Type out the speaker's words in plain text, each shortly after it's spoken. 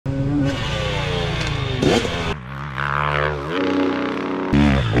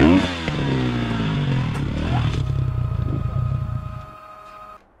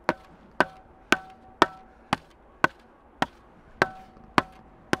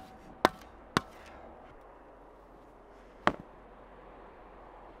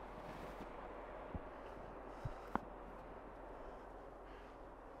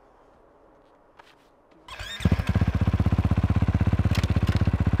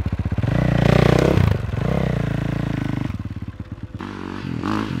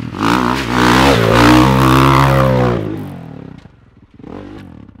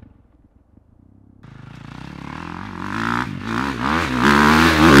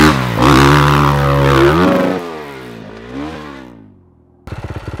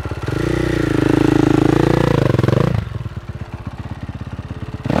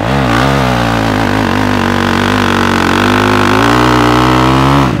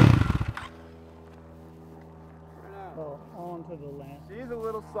She's a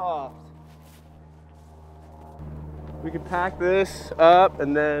little soft. We can pack this up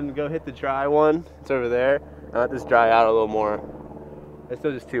and then go hit the dry one. It's over there. I let this dry out a little more. It's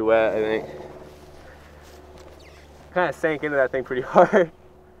still just too wet, I think. Kind of sank into that thing pretty hard.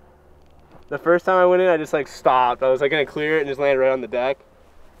 The first time I went in, I just like stopped. I was like gonna clear it and just land right on the deck.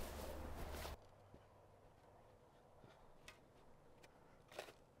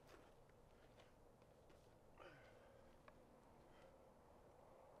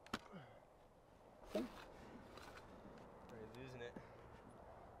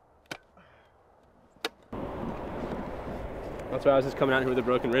 That's why I was just coming out here with a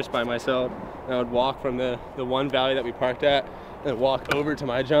broken wrist by myself. And I would walk from the one valley that we parked at and walk over to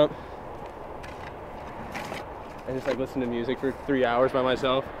my jump. And just like listen to music for 3 hours by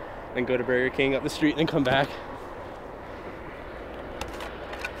myself and go to Burger King up the street and then come back.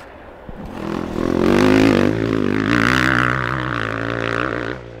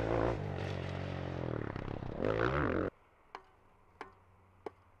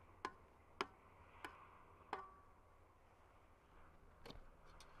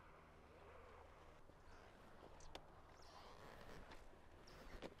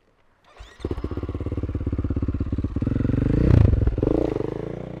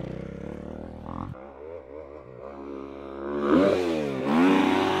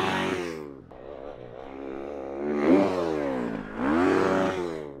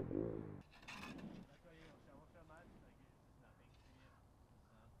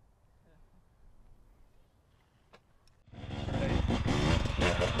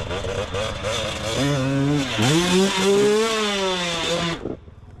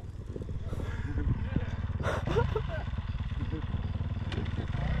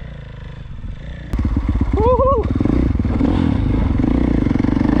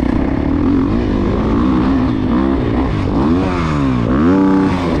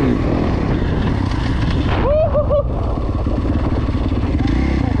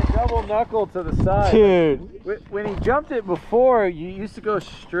 Knuckle to the side, dude. When he jumped it before, you used to go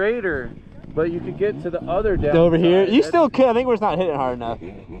straighter, but you could get to the other down over side. Here. You still could. I think we're just not hitting it hard enough.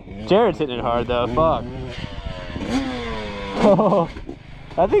 Jared's hitting it hard though. Fuck. Oh,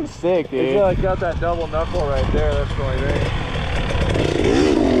 that thing's sick, dude. It's like got that double knuckle right there. That's the only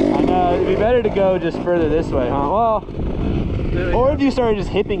thing. I know. It'd be better to go just further this way, huh? Well, or if you started just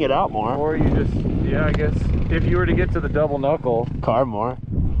hipping it out more. Or you just, yeah, I guess if you were to get to the double knuckle, carve more.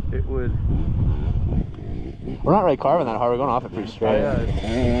 It would. We're not really carving that hard. We're going off it pretty straight. Oh,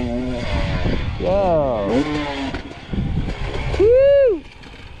 yeah. Yo. Woo!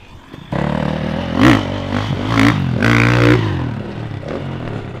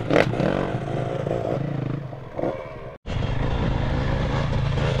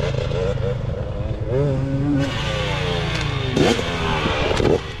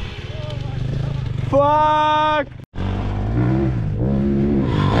 Fuck!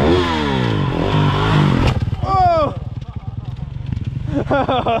 Oh,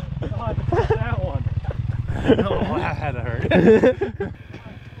 that one. Oh, that had to hurt. Damn.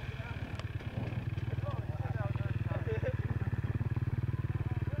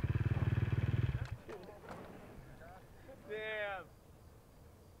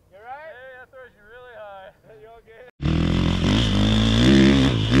 You alright? Hey, that throws you really high. You okay?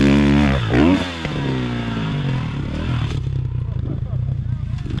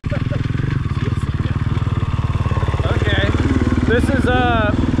 This is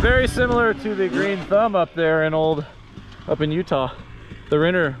very similar to the green thumb up there in up in Utah. The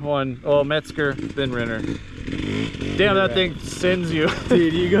Renner one. Oh, Metzger, then Renner. Damn, that thing sends you.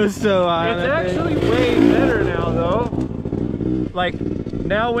 Dude, you go so high. It's actually way better now though. Like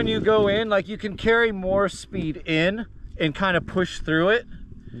now when you go in, like you can carry more speed in and kind of push through it.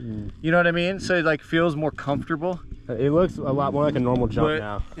 You know what I mean? So it like feels more comfortable. It looks a lot more like a normal jump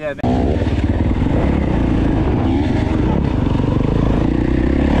now. Yeah.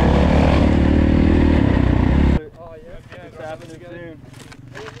 It's happening soon.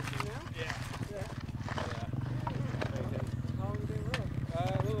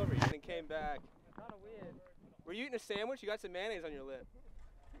 A little over. And came back. Kind of weird. Were you eating a sandwich? You got some mayonnaise on your lip.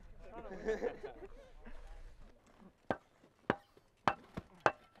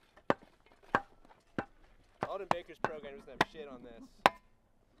 Alden Baker's program doesn't have shit on this.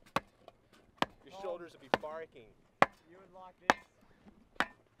 Your shoulders would be barking. You would like this.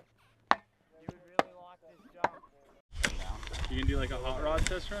 You would really like this jump. You can do like a hot rod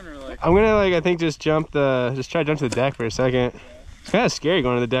test run or like? I'm gonna like I think just try to jump to the deck for a second. It's kind of scary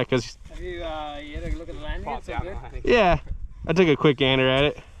going to the deck because. Have you, you had a look at the landing? It's so good. Yeah, I took a quick gander at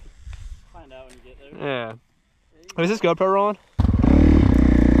it. Find out when you get there. Yeah. Oh, is this GoPro rolling?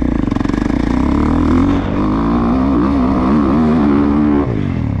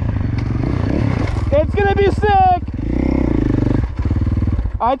 It's gonna be sick!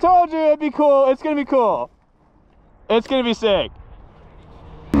 I told you it'd be cool. It's gonna be cool. It's gonna be sick.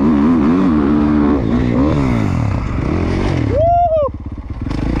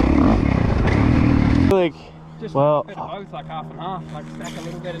 Like, Just well, both like half and half. Like stack a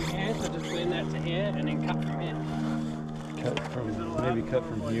little bit in here, so just blend that to here and then cut from here. Maybe cut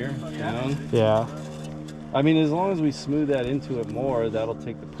from here down. yeah. I mean, as long as we smooth that into it more, that'll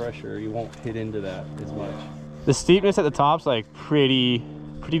take the pressure. You won't hit into that as much. The steepness at the top's like pretty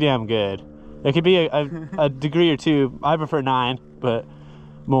damn good. It could be a degree or two. I prefer 9, but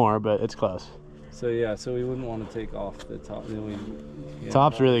more, but it's close. So yeah, so we wouldn't want to take off the top.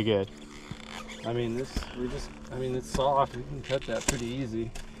 Top's really good. I mean, it's soft. We can cut that pretty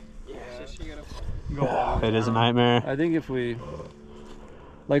easy. Yeah. Just you gotta It is a nightmare. I think if we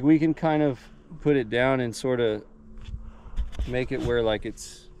can kind of put it down and sort of make it where like it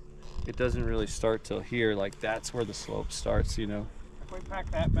doesn't really start till here. Like that's where the slope starts, you know. If we pack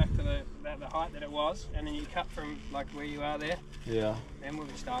that back to the height that it was, and then you cut from like where you are there, Yeah. then we'll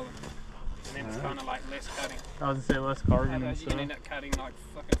be styling. And then it's kind of like less cutting. I was gonna say less carving and Otherwise, you stuff. can end up cutting like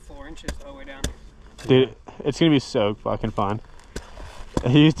fucking 4 inches all the way down. Dude, it's gonna be so fucking fun.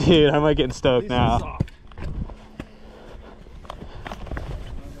 Dude, I'm like getting stoked now.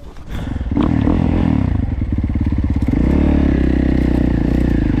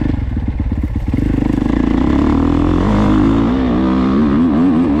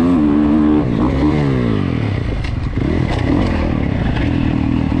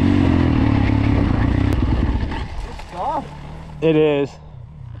 Soft. It is.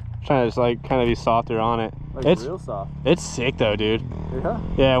 I'm trying to just like kind of be softer on it. Like it's real soft. It's sick though, dude. Yeah.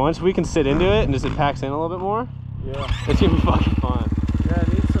 Yeah, once we can sit into it and just it packs in a little bit more, Yeah. it's gonna be fucking fun. Yeah, it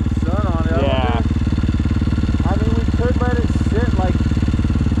needs some sun on it. Yeah. I mean, we could let it sit like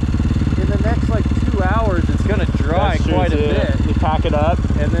in the next like 2 hours. It's gonna dry That's true, quite a too. bit, You pack it up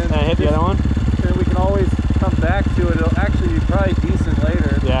and then hit the other one. And we can always come back to it. It'll actually be probably decent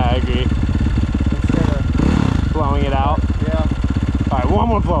later. Yeah, I agree. Instead of Blowing it out. yeah. All right, one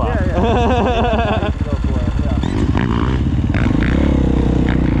more blowout. Yeah, yeah. Go for it. Yeah.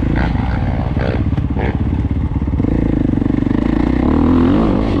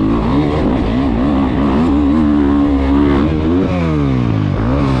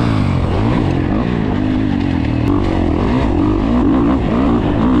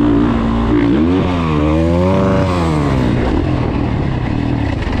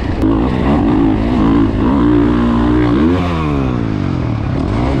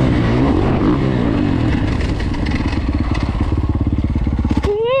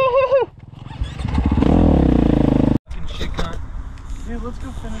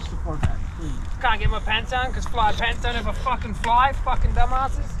 Can't get my pants on because fly pants don't ever fucking fly, fucking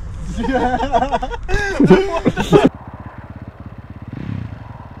dumbasses.